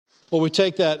Well, we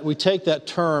take that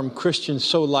term Christian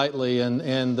so lightly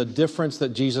and the difference that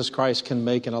Jesus Christ can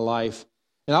make in a life.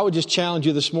 And I would just challenge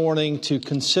you this morning to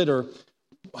consider,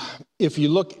 if you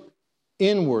look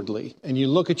inwardly and you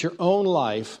look at your own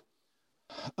life,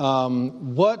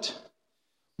 what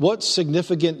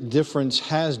significant difference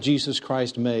has Jesus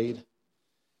Christ made?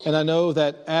 And I know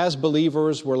that as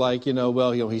believers, we're like,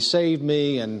 He saved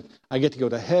me and I get to go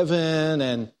to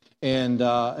heaven and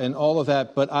all of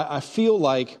that. But I feel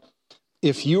like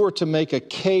if you were to make a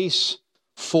case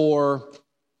for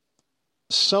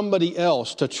somebody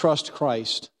else to trust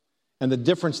Christ and the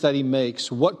difference that He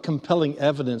makes, what compelling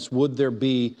evidence would there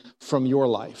be from your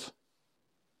life?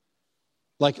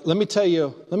 Like, let me tell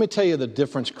you the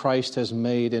difference Christ has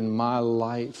made in my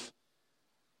life.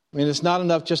 I mean, it's not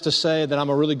enough just to say that I'm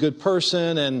a really good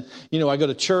person and, I go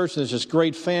to church and there's this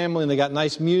great family and they got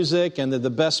nice music and they're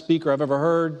the best speaker I've ever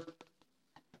heard.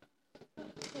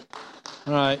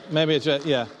 All right, maybe it's,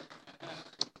 yeah.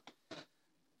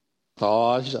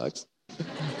 Oh, shucks.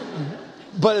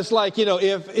 But it's like,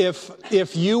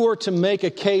 if you were to make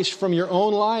a case from your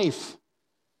own life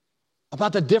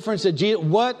about the difference that Jesus,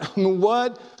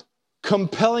 what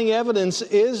compelling evidence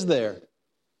is there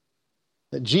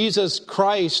that Jesus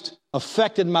Christ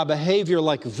affected my behavior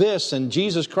like this, and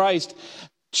Jesus Christ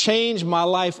changed my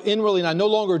life inwardly, and I no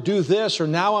longer do this, or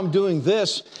now I'm doing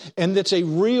this, and it's a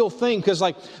real thing, because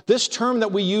like this term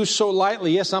that we use so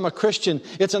lightly, yes, I'm a Christian,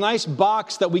 it's a nice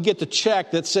box that we get to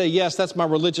check that say, yes, that's my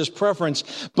religious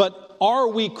preference, but are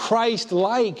we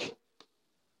Christ-like?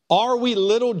 Are we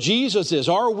little Jesuses?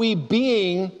 Are we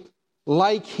being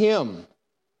like Him?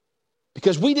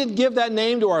 Because we didn't give that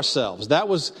name to ourselves. That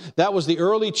was the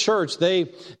early church. The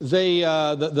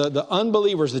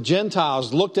unbelievers, the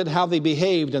Gentiles, looked at how they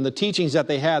behaved and the teachings that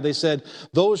they had. They said,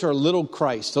 those are little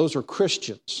Christ. Those are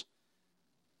Christians.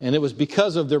 And it was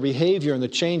because of their behavior and the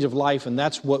change of life, and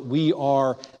that's what we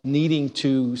are needing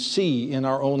to see in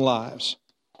our own lives.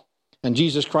 And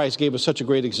Jesus Christ gave us such a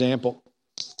great example.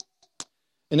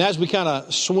 And as we kind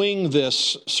of swing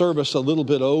this service a little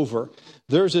bit over,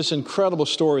 there's this incredible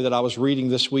story that I was reading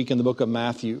this week in the book of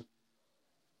Matthew.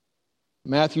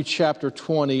 Matthew chapter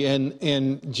 20.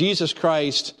 And Jesus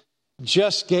Christ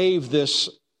just gave this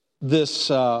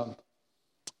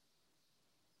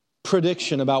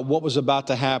prediction about what was about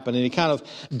to happen. And He kind of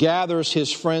gathers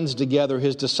His friends together,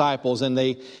 His disciples, and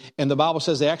the Bible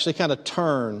says they actually kind of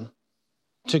turn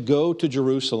to go to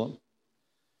Jerusalem.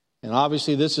 And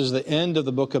obviously this is the end of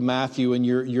the book of Matthew,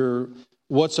 and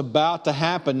what's about to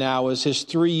happen now is His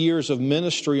 3 years of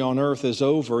ministry on earth is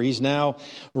over. He's now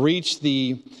reached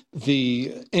the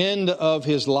end of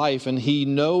His life, and He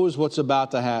knows what's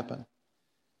about to happen.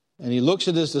 And He looks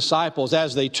at His disciples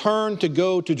as they turn to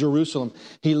go to Jerusalem.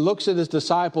 He looks at His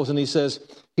disciples and He says,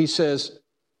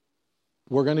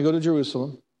 we're going to go to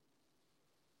Jerusalem.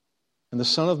 And the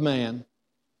Son of Man,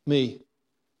 me,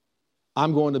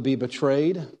 I'm going to be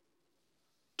betrayed,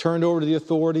 turned over to the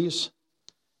authorities.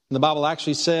 And the Bible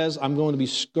actually says, I'm going to be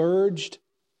scourged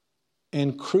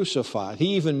and crucified.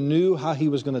 He even knew how He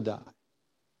was going to die.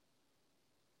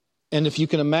 And if you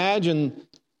can imagine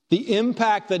the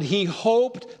impact that He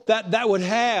hoped that would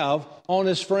have on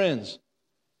His friends.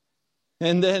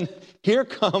 And then here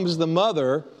comes the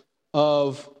mother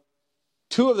of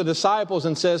two of the disciples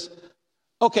and says,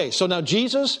 okay, so now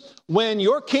Jesus, when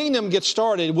your kingdom gets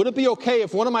started, would it be okay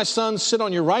if one of my sons sit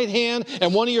on your right hand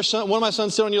and one of my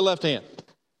sons sit on your left hand?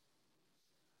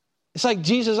 It's like,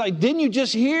 Jesus, didn't you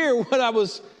just hear what I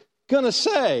was going to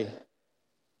say?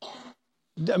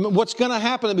 I mean, what's going to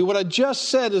happen to me? What I just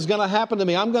said is going to happen to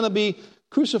me. I'm going to be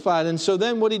crucified. And so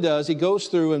then what He does, He goes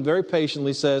through and very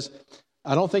patiently says,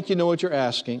 I don't think you know what you're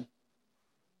asking,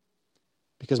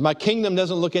 because my kingdom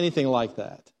doesn't look anything like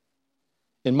that.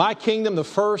 In my kingdom, the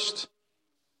first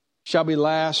shall be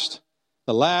last,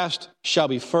 the last shall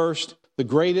be first, the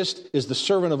greatest is the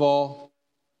servant of all.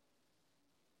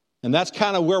 And that's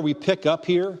kind of where we pick up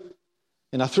here.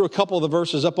 And I threw a couple of the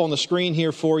verses up on the screen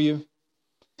here for you.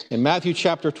 In Matthew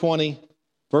chapter 20,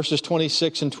 verses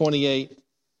 26 and 28,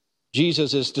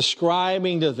 Jesus is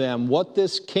describing to them what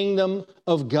this kingdom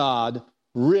of God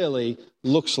really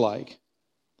looks like.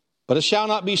 But it shall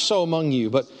not be so among you,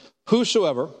 but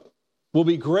whosoever will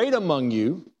be great among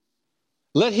you,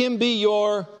 let him be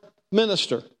your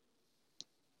minister.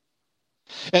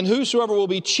 And whosoever will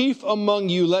be chief among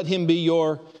you, let him be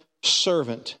your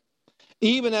servant.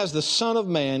 Even as the Son of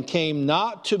Man came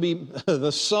not to be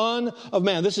the Son of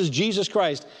Man. This is Jesus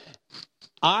Christ.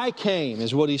 I came,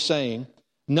 is what He's saying,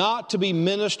 not to be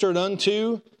ministered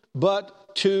unto,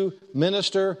 but to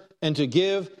minister and to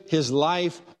give His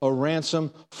life a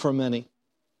ransom for many.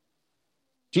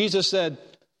 Jesus said,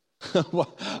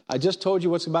 Well, I just told you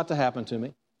what's about to happen to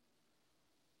me.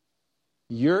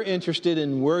 You're interested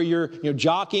in where you're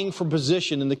jockeying for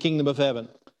position in the kingdom of heaven.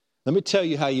 Let me tell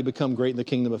you how you become great in the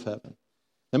kingdom of heaven.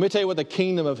 Let me tell you what the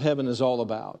kingdom of heaven is all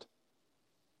about.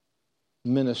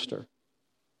 Minister.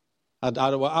 I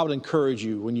would encourage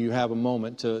you, when you have a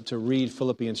moment, to read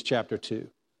Philippians chapter 2.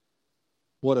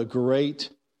 What a great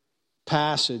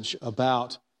passage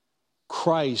about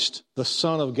Christ, the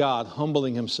Son of God,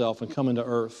 humbling himself and coming to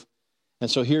earth. And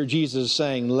so here Jesus is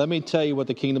saying, let me tell you what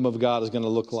the kingdom of God is going to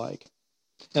look like.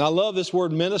 And I love this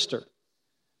word minister.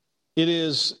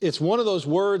 It's one of those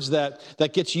words that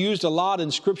gets used a lot in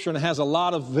Scripture and has a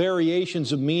lot of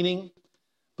variations of meaning.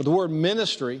 But the word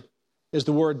ministry is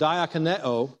the word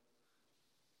diakoneo.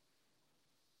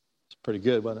 It's pretty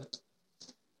good, wasn't it?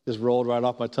 Just rolled right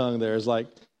off my tongue there. It's like,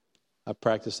 I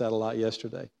practiced that a lot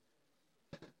yesterday.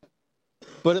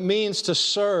 But it means to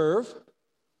serve,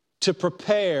 to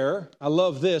prepare. I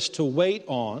love this, to wait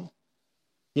on.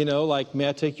 Like, may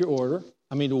I take your order?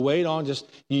 To wait on, just,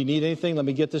 you need anything? Let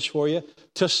me get this for you.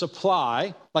 To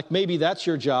supply, like maybe that's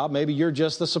your job. Maybe you're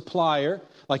just the supplier,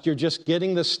 like you're just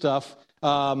getting the stuff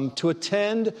to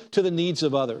attend to the needs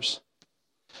of others.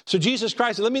 So Jesus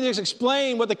Christ said, let me just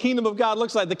explain what the kingdom of God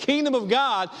looks like. The kingdom of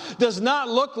God does not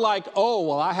look like,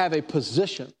 I have a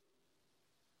position.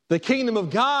 The kingdom of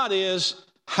God is,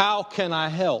 how can I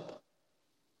help?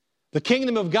 The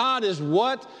kingdom of God is,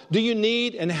 what do you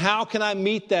need and how can I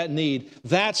meet that need?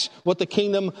 That's what the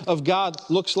kingdom of God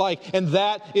looks like. And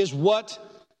that is what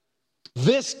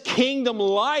this kingdom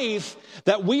life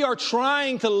that we are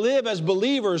trying to live as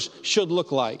believers should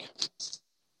look like.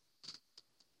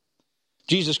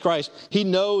 Jesus Christ, he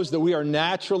knows that we are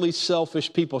naturally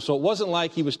selfish people. So it wasn't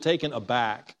like he was taken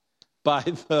aback by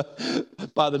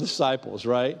the disciples,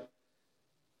 right?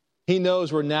 He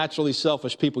knows we're naturally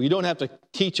selfish people. You don't have to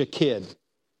teach a kid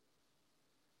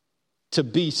to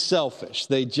be selfish.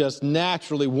 They just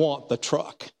naturally want the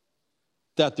truck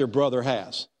that their brother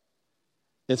has.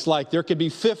 It's like there could be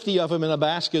 50 of them in a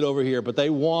basket over here, but they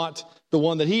want the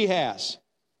one that he has.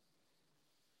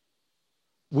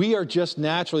 We are just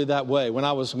naturally that way. I'm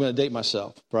going to date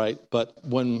myself, right? But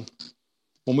when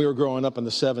we were growing up in the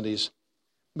 70s,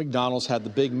 McDonald's had the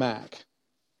Big Mac.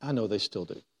 I know they still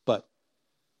do, but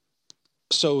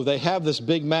so they have this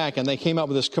Big Mac, and they came out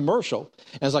with this commercial.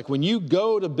 And it's like, when you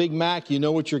go to Big Mac, you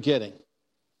know what you're getting.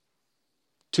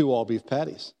 2 all-beef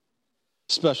patties.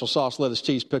 Special sauce, lettuce,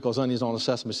 cheese, pickles, onions on a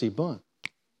sesame seed bun.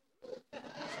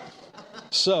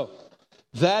 So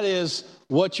that is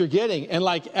what you're getting. And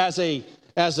like as an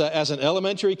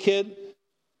elementary kid,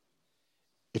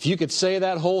 if you could say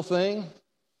that whole thing,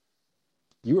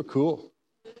 you were cool.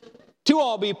 2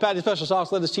 all-beef patties, special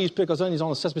sauce, lettuce, cheese, pickles, onions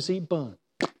on a sesame seed bun.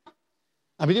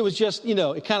 It was just,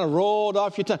 it kind of rolled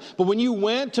off your tongue. But when you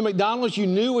went to McDonald's, you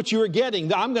knew what you were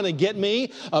getting. I'm going to get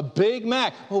me a Big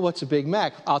Mac. Well, what's a Big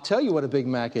Mac? I'll tell you what a Big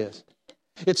Mac is.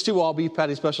 It's 2 all-beef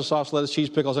patties, special sauce, lettuce, cheese,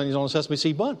 pickles, onions on a sesame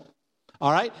seed bun.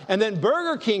 All right? And then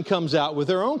Burger King comes out with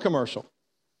their own commercial.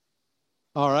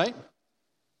 All right?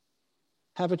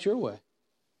 Have it your way.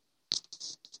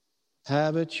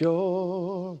 Have it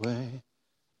your way.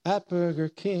 At Burger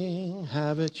King,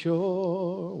 have it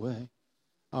your way.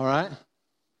 All right?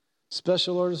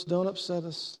 Special orders don't upset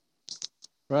us,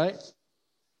 right?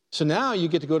 So now you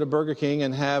get to go to Burger King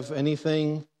and have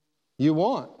anything you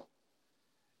want.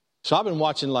 So I've been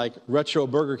watching like retro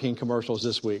Burger King commercials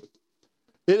this week.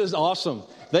 It is awesome.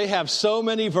 They have so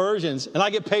many versions, and I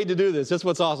get paid to do this. That's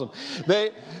what's awesome.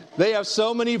 They have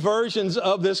so many versions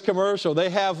of this commercial. They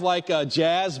have like a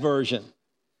jazz version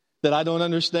that I don't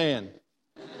understand,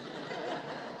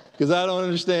 because I don't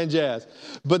understand jazz.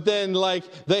 But then like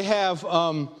they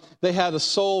had a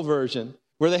soul version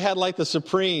where they had like the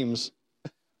Supremes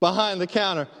behind the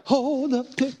counter. Hold the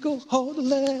pickle, hold the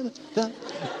letter.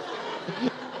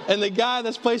 And the guy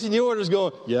that's placing the order is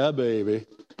going, yeah, baby.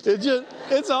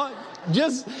 It's all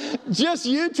just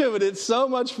YouTube it. It's so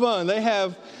much fun.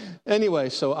 Anyway,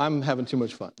 so I'm having too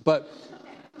much fun. But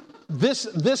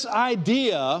this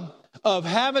idea of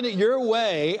having it your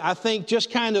way, I think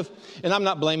just kind of, and I'm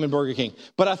not blaming Burger King,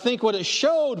 but I think what it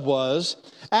showed was,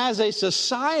 as a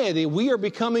society, we are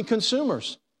becoming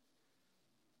consumers.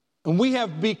 And we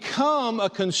have become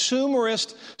a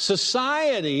consumerist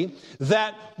society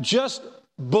that just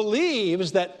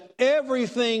believes that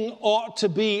everything ought to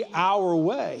be our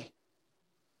way.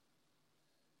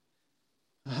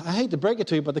 I hate to break it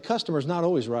to you, but the customer's not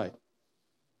always right.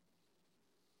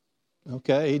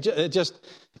 Okay?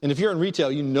 And if you're in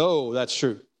retail, you know that's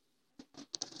true.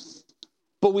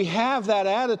 But we have that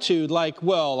attitude like,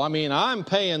 well, I'm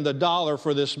paying the $1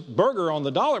 for this burger on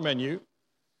the dollar menu.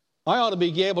 I ought to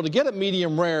be able to get it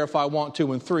medium rare if I want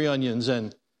to and 3 onions.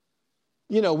 And,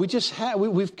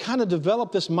 we've kind of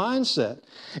developed this mindset.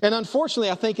 And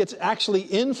unfortunately, I think it's actually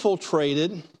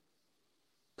infiltrated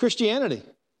Christianity.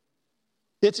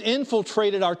 It's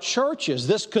infiltrated our churches.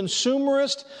 This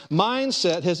consumerist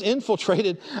mindset has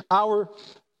infiltrated our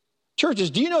churches.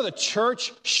 Do you know that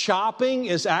church shopping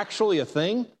is actually a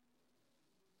thing?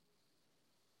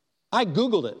 I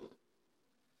Googled it.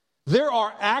 There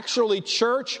are actually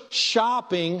church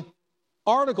shopping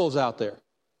articles out there.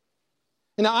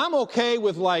 Now, I'm okay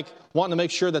with wanting to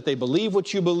make sure that they believe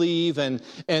what you believe and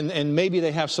maybe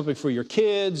they have something for your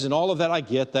kids and all of that. I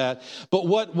get that. But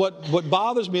what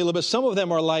bothers me a little bit, some of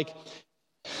them are like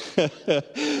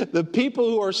the people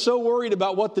who are so worried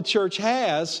about what the church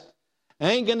has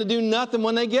ain't going to do nothing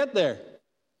when they get there.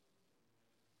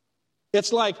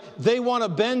 It's like they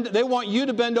want you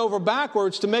to bend over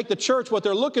backwards to make the church what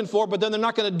they're looking for, but then they're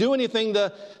not going to do anything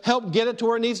to help get it to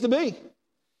where it needs to be.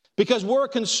 Because we're a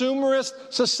consumerist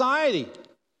society.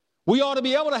 We ought to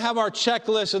be able to have our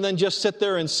checklist and then just sit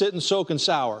there and sit and soak and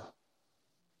sour.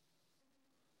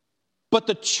 But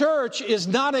the church is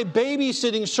not a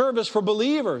babysitting service for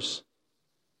believers.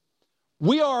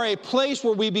 We are a place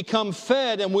where we become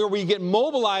fed and where we get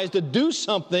mobilized to do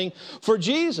something for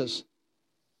Jesus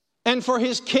and for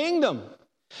His kingdom.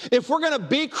 If we're going to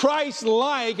be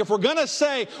Christ-like, if we're going to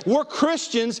say we're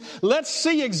Christians, let's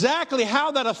see exactly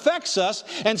how that affects us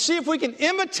and see if we can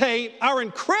imitate our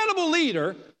incredible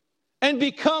leader and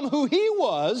become who he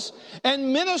was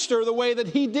and minister the way that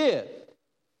he did.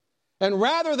 And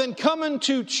rather than coming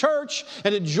to church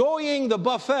and enjoying the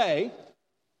buffet,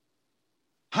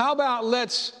 how about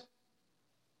let's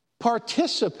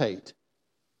participate?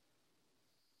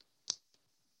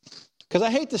 Because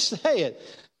I hate to say it,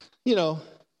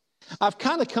 I've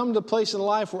kind of come to a place in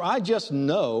life where I just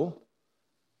know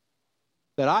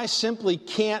that I simply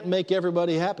can't make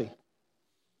everybody happy.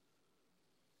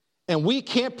 And we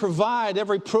can't provide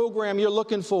every program you're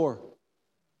looking for.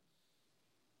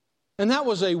 And that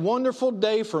was a wonderful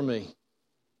day for me.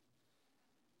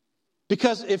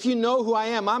 Because if you know who I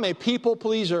am, I'm a people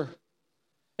pleaser.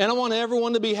 And I want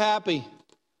everyone to be happy.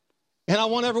 And I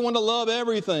want everyone to love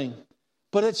everything.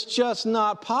 But it's just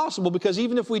not possible, because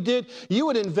even if we did, you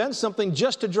would invent something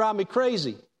just to drive me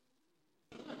crazy.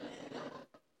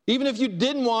 Even if you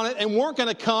didn't want it and weren't going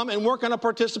to come and weren't going to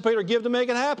participate or give to make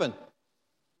it happen.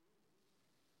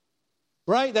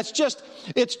 Right? It's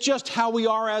just how we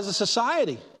are as a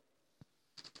society.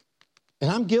 And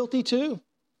I'm guilty too.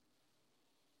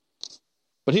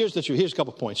 But here's the truth. Here's a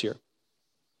couple points here.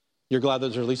 You're glad that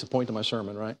there's at least a point to my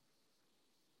sermon, right?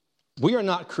 We are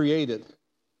not created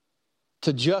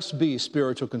to just be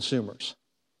spiritual consumers.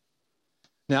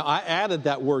 Now, I added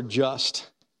that word just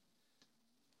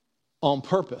on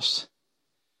purpose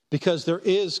because there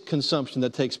is consumption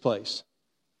that takes place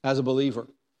as a believer.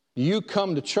 You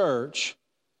come to church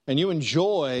and you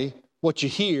enjoy what you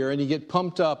hear and you get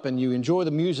pumped up and you enjoy the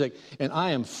music, and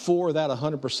I am for that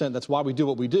 100%. That's why we do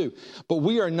what we do. But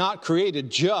we are not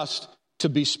created just to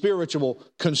be spiritual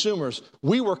consumers.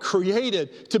 We were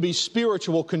created to be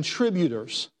spiritual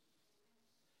contributors.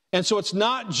 And so it's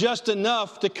not just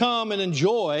enough to come and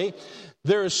enjoy.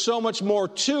 There is so much more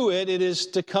to it. It is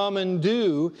to come and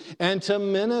do and to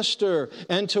minister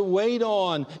and to wait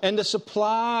on and to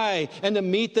supply and to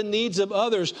meet the needs of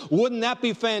others. Wouldn't that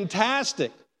be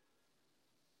fantastic?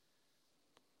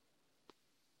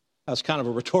 That's kind of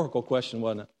a rhetorical question,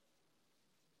 wasn't it?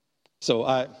 So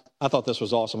I thought this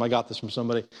was awesome. I got this from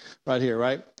somebody right here,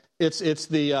 right? It's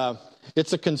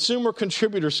a consumer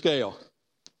contributor scale.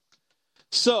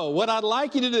 So what I'd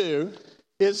like you to do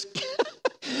is,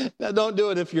 now don't do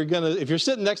it if you're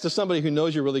sitting next to somebody who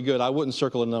knows you're really good. I wouldn't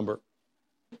circle a number.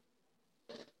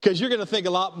 Because you're going to think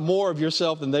a lot more of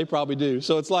yourself than they probably do.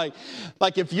 So it's like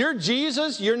if you're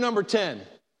Jesus, you're number 10.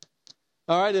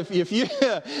 All right,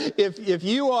 if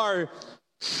you are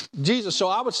Jesus, so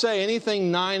I would say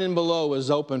anything 9 and below is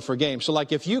open for game. So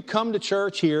if you come to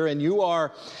church here and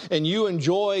you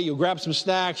enjoy, you grab some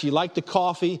snacks, you like the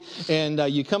coffee, and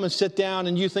you come and sit down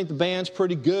and you think the band's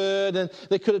pretty good and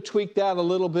they could have tweaked that a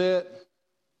little bit.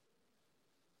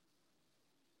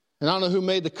 And I don't know who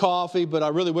made the coffee, but I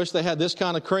really wish they had this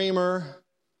kind of creamer,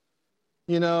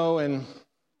 and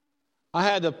I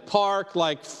had to park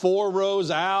 4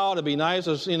 rows out. It'd be nice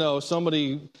if,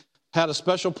 somebody had a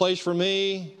special place for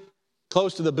me,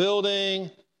 close to the building.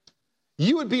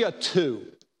 You would be a 2.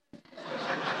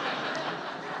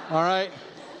 All right?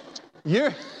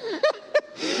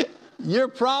 You're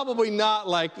probably not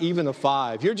like even a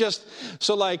 5. You're just,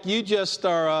 so like you just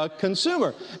are a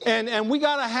consumer. And we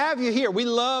got to have you here. We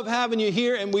love having you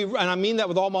here, and I mean that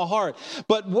with all my heart.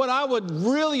 But what I would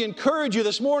really encourage you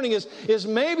this morning is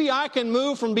maybe I can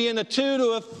move from being a 2 to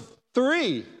a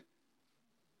 3.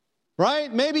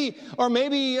 Right? Maybe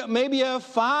a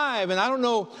 5, and I don't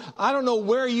know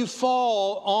where you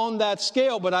fall on that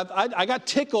scale, but I got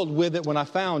tickled with it when I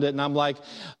found it, and I'm like,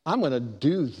 I'm going to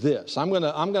do this. I'm going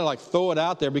to like throw it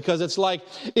out there, because it's like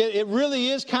it really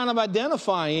is kind of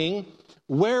identifying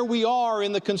where we are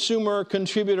in the consumer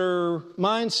contributor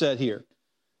mindset here.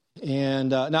 And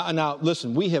now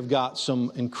listen, we have got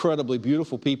some incredibly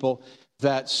beautiful people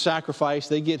that sacrifice.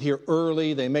 They get here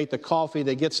early, they make the coffee,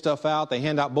 they get stuff out, they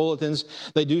hand out bulletins,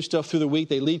 they do stuff through the week,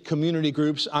 they lead community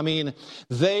groups. I mean,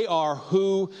 they are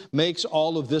who makes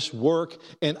all of this work,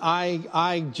 and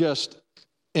I just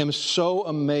am so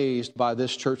amazed by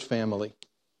this church family.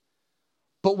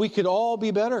 But we could all be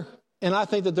better. And I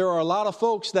think that there are a lot of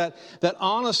folks that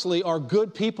honestly are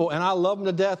good people, and I love them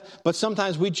to death, but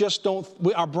sometimes we just don't,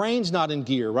 our brain's not in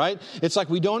gear, right? It's like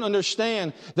we don't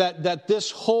understand that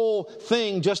this whole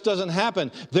thing just doesn't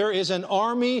happen. There is an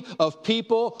army of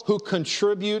people who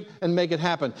contribute and make it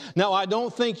happen. Now, I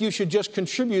don't think you should just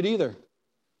contribute either,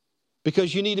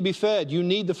 because you need to be fed. You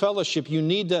need the fellowship. You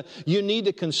need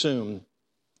to consume.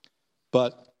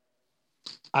 But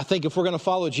I think if we're going to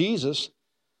follow Jesus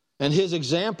and his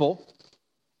example,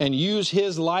 and use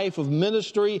his life of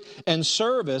ministry and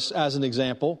service as an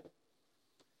example.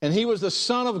 And he was the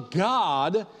Son of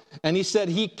God, and he said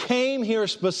he came here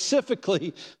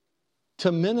specifically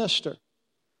to minister,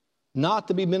 not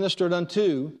to be ministered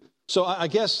unto. So I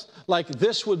guess like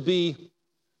this would be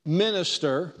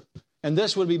minister, and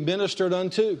this would be ministered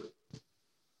unto.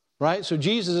 Right? So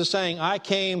Jesus is saying, I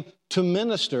came to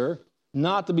minister,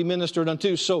 not to be ministered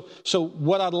unto. So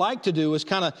what I'd like to do is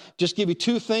kind of just give you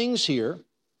 2 things here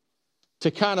to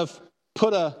kind of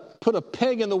put a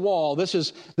peg in the wall. This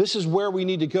is where we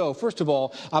need to go. First of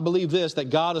all, I believe this, that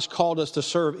God has called us to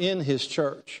serve in his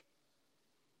church.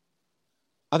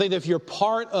 I think that if you're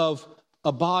part of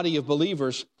a body of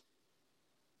believers,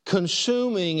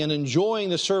 consuming and enjoying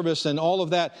the service and all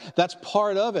of that, that's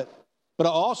part of it. But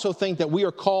I also think that we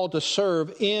are called to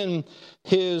serve in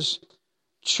his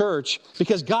church,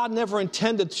 because God never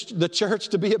intended the church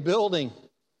to be a building.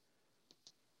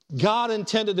 God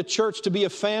intended the church to be a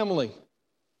family,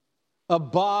 a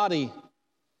body.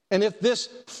 And if this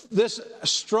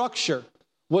structure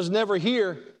was never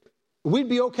here, we'd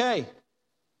be okay.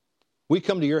 We'd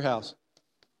come to your house.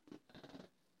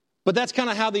 But that's kind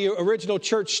of how the original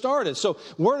church started. So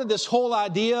where did this whole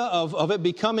idea of it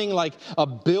becoming like a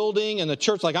building and a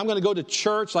church, like I'm going to go to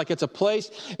church like it's a place,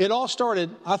 it all started,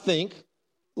 I think,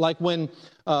 like when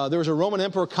there was a Roman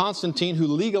Emperor, Constantine, who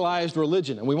legalized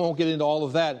religion. And we won't get into all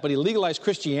of that, but he legalized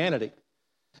Christianity.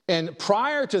 And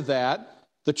prior to that,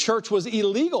 the church was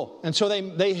illegal. And so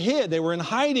they hid. They were in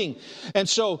hiding. And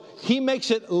so he makes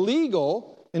it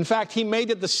legal. In fact, he made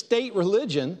it the state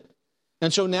religion.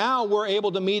 And so now we're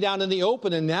able to meet out in the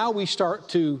open. And now we start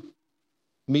to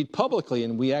meet publicly.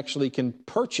 And we actually can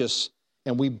purchase,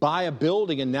 and we buy a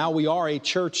building, and now we are a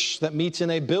church that meets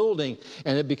in a building,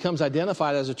 and it becomes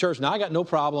identified as a church. Now, I got no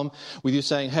problem with you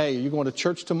saying, hey, are you going to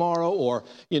church tomorrow? Or,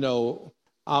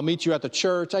 I'll meet you at the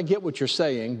church. I get what you're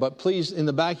saying, but please, in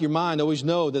the back of your mind, always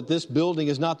know that this building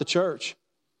is not the church.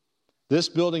 This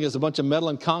building is a bunch of metal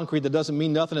and concrete that doesn't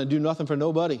mean nothing and do nothing for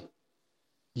nobody.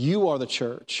 You are the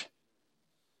church.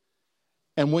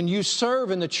 And when you serve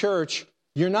in the church,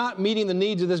 you're not meeting the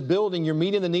needs of this building. You're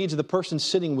meeting the needs of the person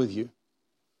sitting with you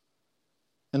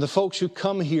and the folks who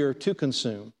come here to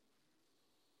consume.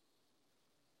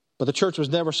 But the church was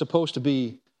never supposed to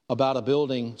be about a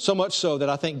building, so much so that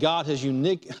I think God has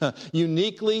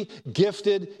uniquely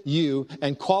gifted you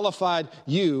and qualified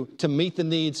you to meet the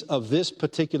needs of this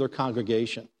particular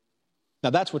congregation. Now,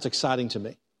 that's what's exciting to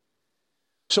me.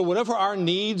 So whatever our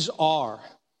needs are,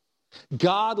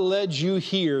 God led you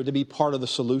here to be part of the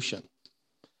solution,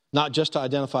 not just to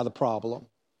identify the problem.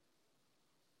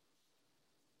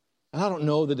 And I don't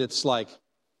know that it's like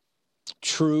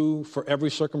true for every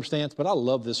circumstance, but I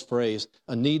love this phrase.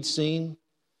 A need seen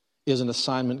is an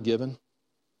assignment given.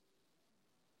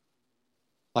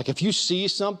 Like if you see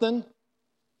something,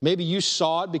 maybe you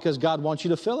saw it because God wants you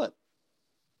to fill it.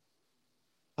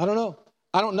 I don't know.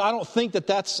 I don't think that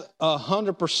that's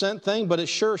 100% thing, but it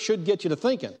sure should get you to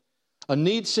thinking. A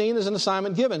need seen is an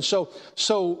assignment given.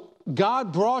 So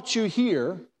God brought you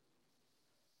here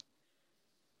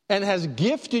and has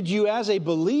gifted you as a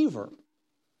believer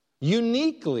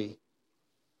uniquely.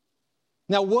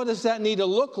 Now, what does that need to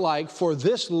look like for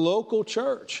this local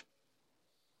church?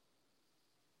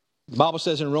 The Bible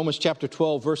says in Romans chapter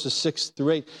 12, verses 6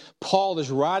 through 8, Paul is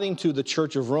writing to the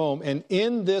church of Rome. And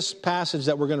in this passage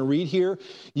that we're going to read here,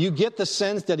 you get the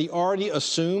sense that he already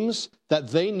assumes that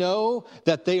they know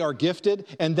that they are gifted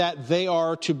and that they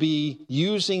are to be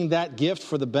using that gift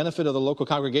for the benefit of the local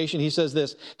congregation. He says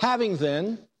this, having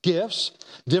then gifts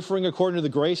differing according to the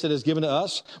grace that is given to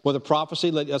us, whether prophecy,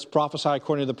 let us prophesy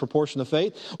according to the proportion of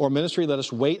faith, or ministry, let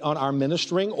us wait on our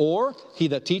ministering, or he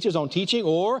that teaches on teaching,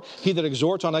 or he that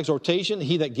exhorts on exhortation,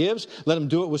 he that gives, let him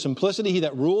do it with simplicity, he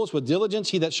that rules with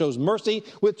diligence, he that shows mercy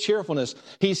with cheerfulness.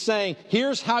 He's saying,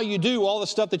 here's how you do all the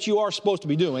stuff that you are supposed to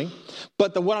be doing.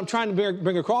 But what I'm trying to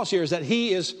bring across here is that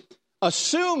he is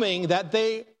assuming that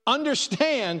they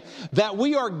understand that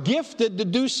we are gifted to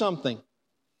do something.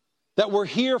 That we're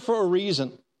here for a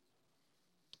reason.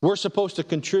 We're supposed to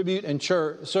contribute and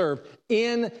serve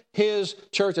in his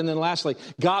church. And then lastly,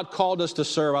 God called us to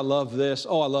serve. I love this.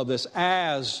 Oh, I love this.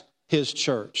 As his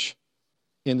church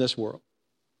in this world.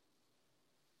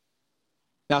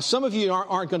 Now, some of you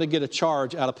aren't going to get a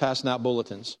charge out of passing out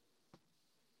bulletins.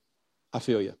 I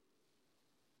feel you.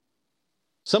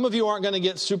 Some of you aren't going to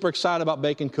get super excited about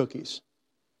baking cookies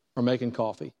or making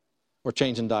coffee or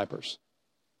changing diapers.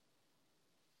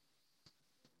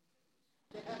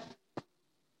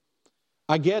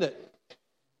 I get it.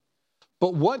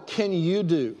 But what can you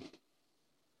do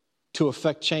to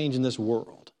affect change in this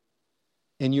world,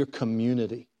 in your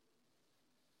community?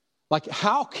 Like,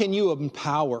 how can you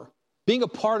empower, being a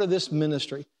part of this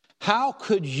ministry, how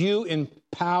could you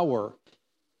empower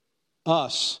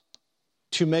us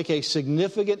to make a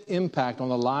significant impact on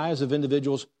the lives of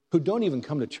individuals who don't even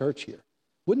come to church here?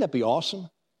 Wouldn't that be awesome?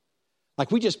 Like,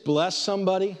 we just bless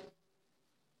somebody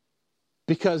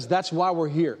because that's why we're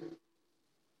here.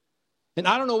 And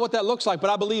I don't know what that looks like, but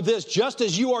I believe this. Just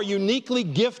as you are uniquely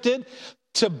gifted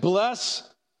to bless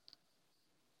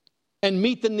and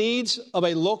meet the needs of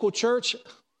a local church,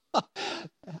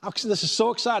 this is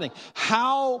so exciting.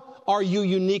 How are you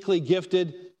uniquely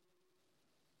gifted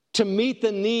to meet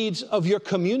the needs of your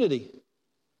community?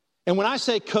 And when I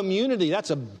say community, that's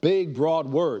a big, broad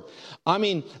word. I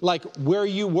mean, like where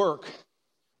you work,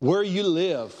 where you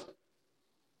live,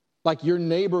 like your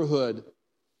neighborhood.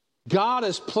 God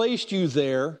has placed you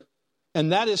there,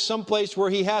 and that is someplace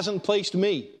where he hasn't placed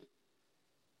me.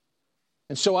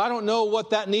 And so I don't know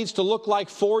what that needs to look like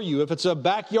for you. If it's a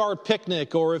backyard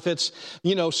picnic or if it's,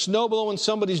 snow blowing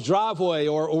somebody's driveway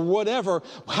or whatever.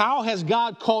 How has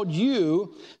God called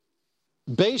you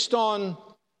based on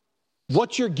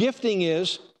what your gifting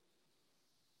is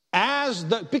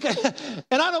and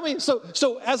I don't mean,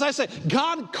 so as I say,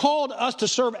 God called us to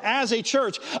serve as a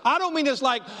church. I don't mean it's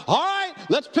like, all right,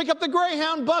 let's pick up the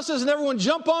Greyhound buses and everyone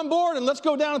jump on board and let's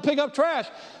go down and pick up trash.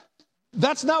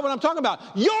 That's not what I'm talking about.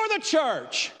 You're the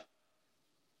church.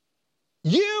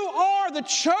 You are the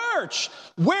church.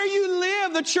 Where you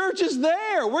live, the church is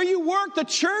there. Where you work, the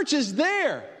church is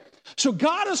there. So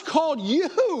God has called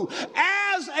you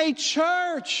as a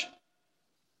church,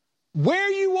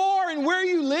 where you are and where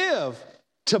you live,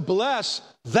 to bless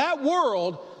that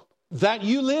world that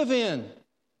you live in.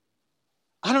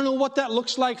 I don't know what that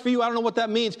looks like for you. I don't know what that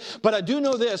means. But I do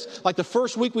know this. Like the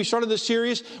first week we started this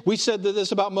series, we said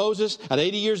this about Moses at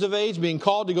 80 years of age being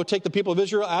called to go take the people of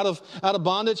Israel out of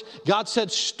bondage. God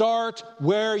said, start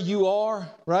where you are,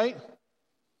 right?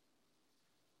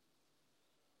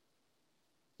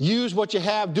 Use what you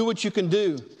have. Do what you can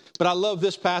do. But I love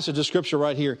this passage of Scripture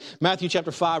right here. Matthew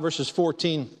chapter 5, verses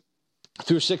 14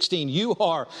 through 16. You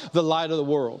are the light of the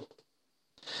world.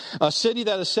 A city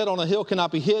that is set on a hill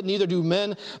cannot be hid. Neither do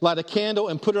men light a candle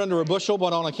and put it under a bushel,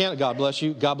 but on a candle. God bless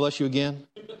you. God bless you again.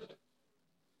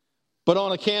 But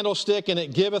on a candlestick, and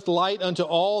it giveth light unto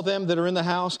all them that are in the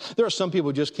house. There are some people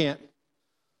who just can't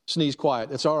sneeze quiet.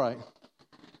 It's all right.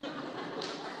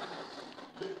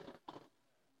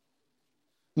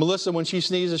 Melissa, when she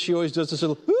sneezes, she always does this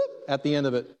little whoop at the end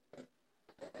of it.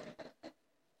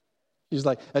 She's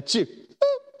like, achoo.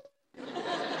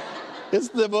 It's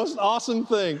the most awesome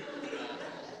thing.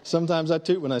 Sometimes I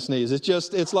toot when I sneeze. It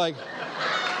just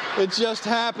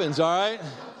happens, all right?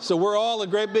 So we're all a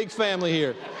great big family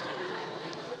here.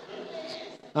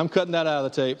 I'm cutting that out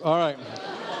of the tape. All right.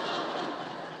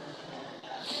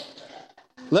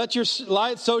 Let your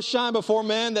light so shine before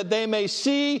men that they may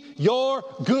see your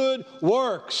good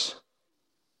works.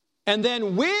 And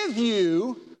then with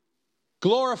you,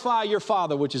 glorify your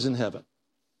Father which is in heaven.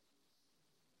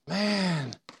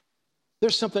 Man,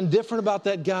 there's something different about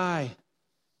that guy.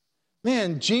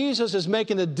 Man, Jesus is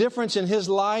making a difference in his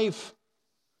life.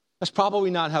 That's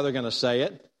probably not how they're going to say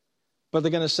it. But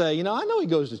they're going to say, I know he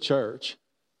goes to church.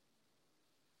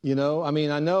 I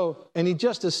know. And he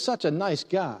just is such a nice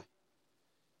guy.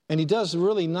 And he does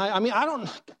really nice. I mean, I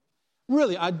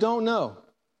don't know.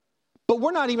 But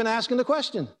we're not even asking the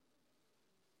question.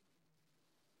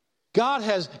 God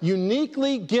has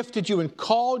uniquely gifted you and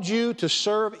called you to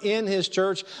serve in his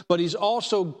church, but he's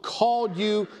also called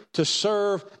you to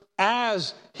serve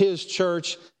as his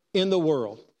church in the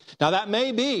world. Now, that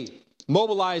may be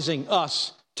mobilizing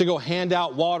us to go hand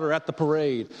out water at the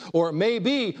parade, or it may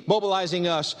be mobilizing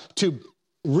us to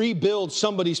rebuild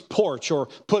somebody's porch or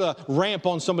put a ramp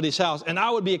on somebody's house. And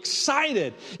I would be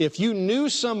excited if you knew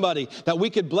somebody that we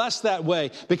could bless that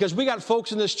way, because we got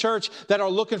folks in this church that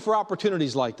are looking for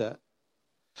opportunities like that.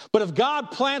 But if God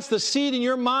plants the seed in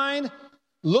your mind,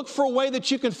 look for a way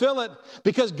that you can fill it,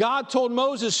 because God told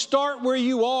Moses, start where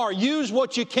you are, use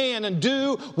what you can, and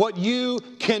do what you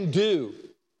can do.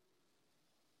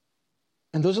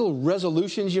 And those little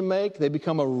resolutions you make, they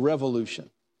become a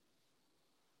revolution,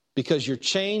 because you're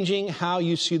changing how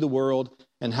you see the world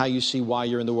and how you see why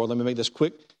you're in the world. Let me make this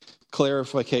quick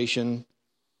clarification.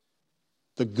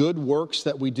 The good works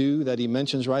that we do that he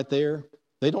mentions right there,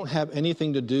 they don't have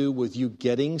anything to do with you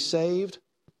getting saved.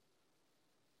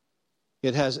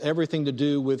 It has everything to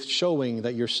do with showing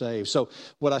that you're saved. So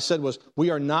what I said was, we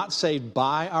are not saved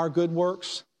by our good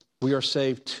works. We are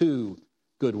saved to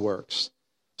good works.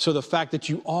 So the fact that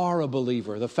you are a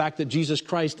believer, the fact that Jesus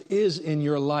Christ is in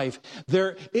your life,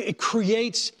 it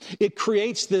creates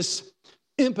this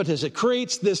impetus. It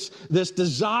creates this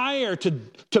desire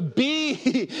to be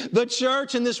the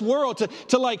church in this world,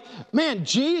 to like, man,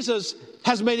 Jesus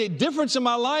has made a difference in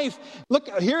my life. Look,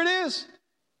 here it is.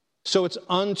 So it's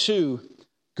unto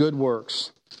good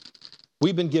works.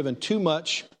 We've been given too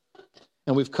much,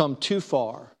 and we've come too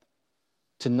far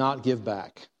to not give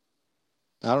back.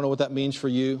 I don't know what that means for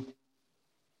you,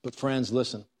 but friends,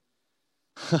 listen.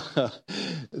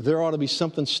 There ought to be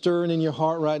something stirring in your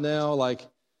heart right now, like,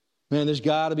 man, there's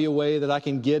got to be a way that I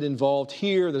can get involved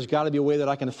here. There's got to be a way that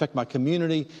I can affect my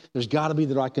community. There's got to be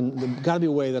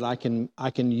a way that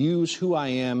I can use who I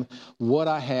am, what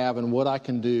I have, and what I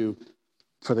can do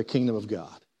for the kingdom of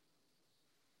God.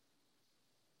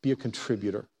 Be a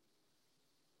contributor.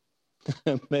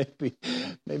 maybe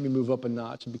move up a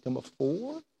notch and become a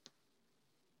 4.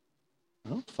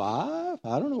 Well, 5.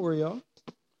 I don't know where you are.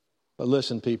 But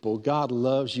listen, people, God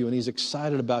loves you, and he's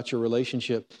excited about your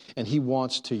relationship, and he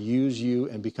wants to use you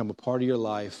and become a part of your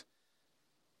life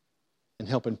and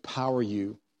help empower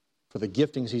you for the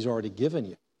giftings he's already given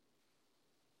you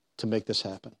to make this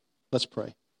happen. Let's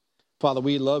pray. Father,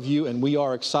 we love you, and we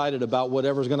are excited about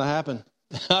whatever's going to happen.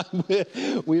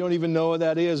 We don't even know what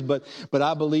that is, but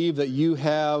I believe that you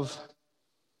have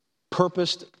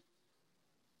purposed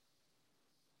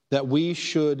that we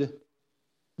should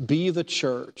be the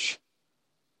church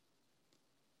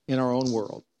in our own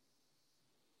world.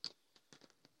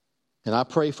 And I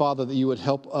pray, Father, that you would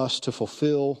help us to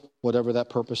fulfill whatever that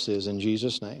purpose is. In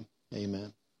Jesus' name,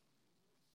 amen.